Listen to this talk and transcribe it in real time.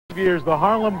Years, the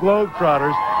Harlem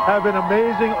Globetrotters have been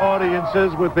amazing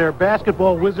audiences with their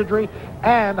basketball wizardry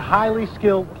and highly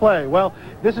skilled play. Well,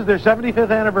 this is their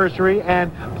 75th anniversary,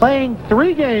 and playing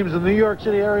 3 games in the New York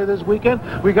City area this weekend,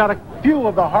 we got a few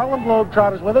of the Harlem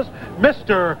Globetrotters with us.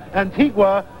 Mr.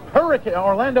 Antigua Hurricane,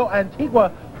 Orlando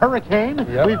Antigua Hurricane.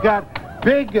 Yep. We've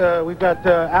got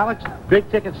Alex Big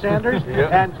Ticket Sanders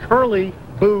and Curley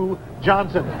Boo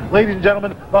Johnson. Ladies and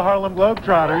gentlemen, the Harlem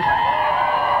Globetrotters.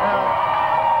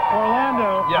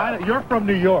 Orlando, you're from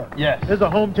New York. Yes. This is a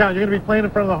hometown. You're going to be playing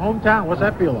in front of the hometown. What's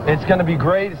that feel like? It's going to be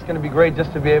great. It's going to be great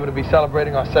just to be able to be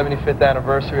celebrating our 75th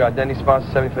anniversary, our Denny sponsor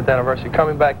 75th anniversary,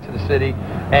 coming back to the city.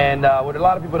 And what a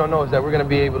lot of people don't know is that we're going to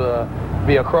be able to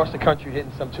be across the country,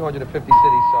 hitting some 250 cities.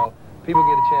 So people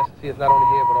get a chance to see us not only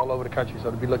here, but all over the country.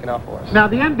 So to be looking out for us. Now,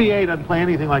 the NBA doesn't play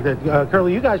anything like that.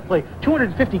 Curly, you guys play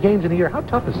 250 games in a year. How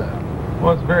tough is that?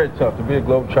 Well, it's very tough. To be a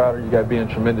Globetrotter, you got to be in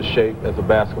tremendous shape as a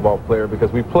basketball player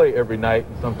because we play every night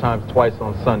and sometimes twice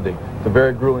on Sunday. It's a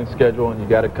very grueling schedule, and you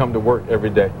got to come to work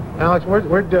every day. Alex,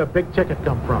 where'd Big Ticket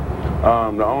come from?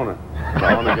 The owner.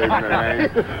 The owner gave me the name.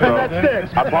 So that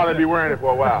sticks. I'll probably be wearing it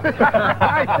for a while.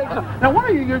 I think so. Now, one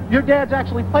of your dads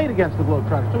actually played against the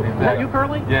Globetrotters, too. Exactly. Is that you,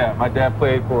 Curly? Yeah, my dad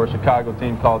played for a Chicago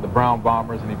team called the Brown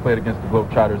Bombers, and he played against the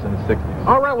Globetrotters in the 60s.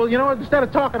 All right, well, you know what? Instead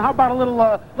of talking, how about a little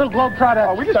Globetrotter?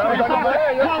 Oh, we just play Globetrotter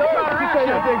action.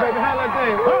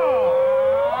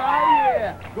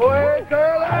 Go ahead,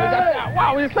 Curly.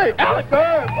 Wow, what do you say? Alex,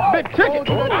 Big Ticket.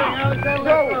 Go.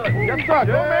 Yes, sir.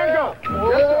 Go, man, go.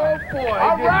 Oh, boy.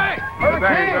 All right.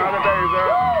 Hurricane.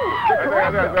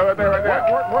 Right there.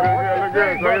 Look good,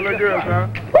 son. You look good, son.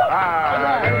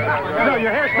 No,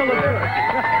 your hair still looks good.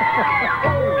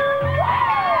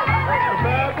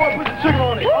 Bad boy, put the sugar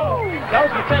on it. That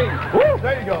was the thing.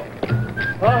 There you go.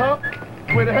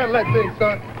 Way to handle that thing,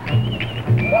 son.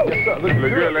 Yes, sir. Look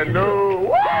good. Let go.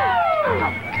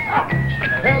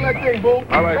 Handle that thing, boo.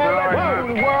 All right, sir.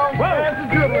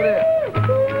 That's good with it.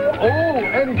 Oh,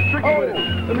 and he's tricky with it.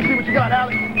 Let me see what you got,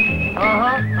 Alex.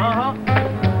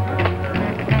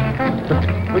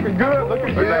 Looking good.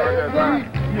 Looking good.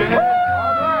 Yeah.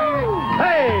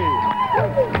 Hey!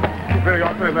 Way to go,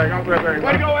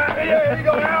 Al. Yeah, you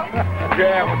go, Al.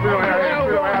 Yeah, we're feeling out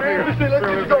here.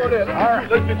 Let's go there. All right.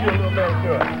 Let's get you a little man to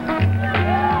it.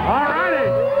 All righty.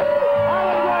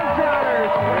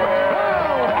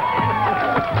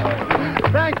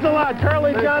 Thanks a lot,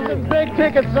 Curly Johnson, Big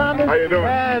Ticket Sanders, How you doing?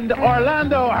 and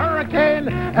Orlando Hurricane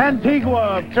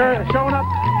Antigua showing up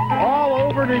all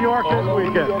over New York this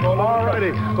weekend. All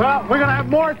righty. Well, we're going to have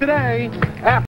more today after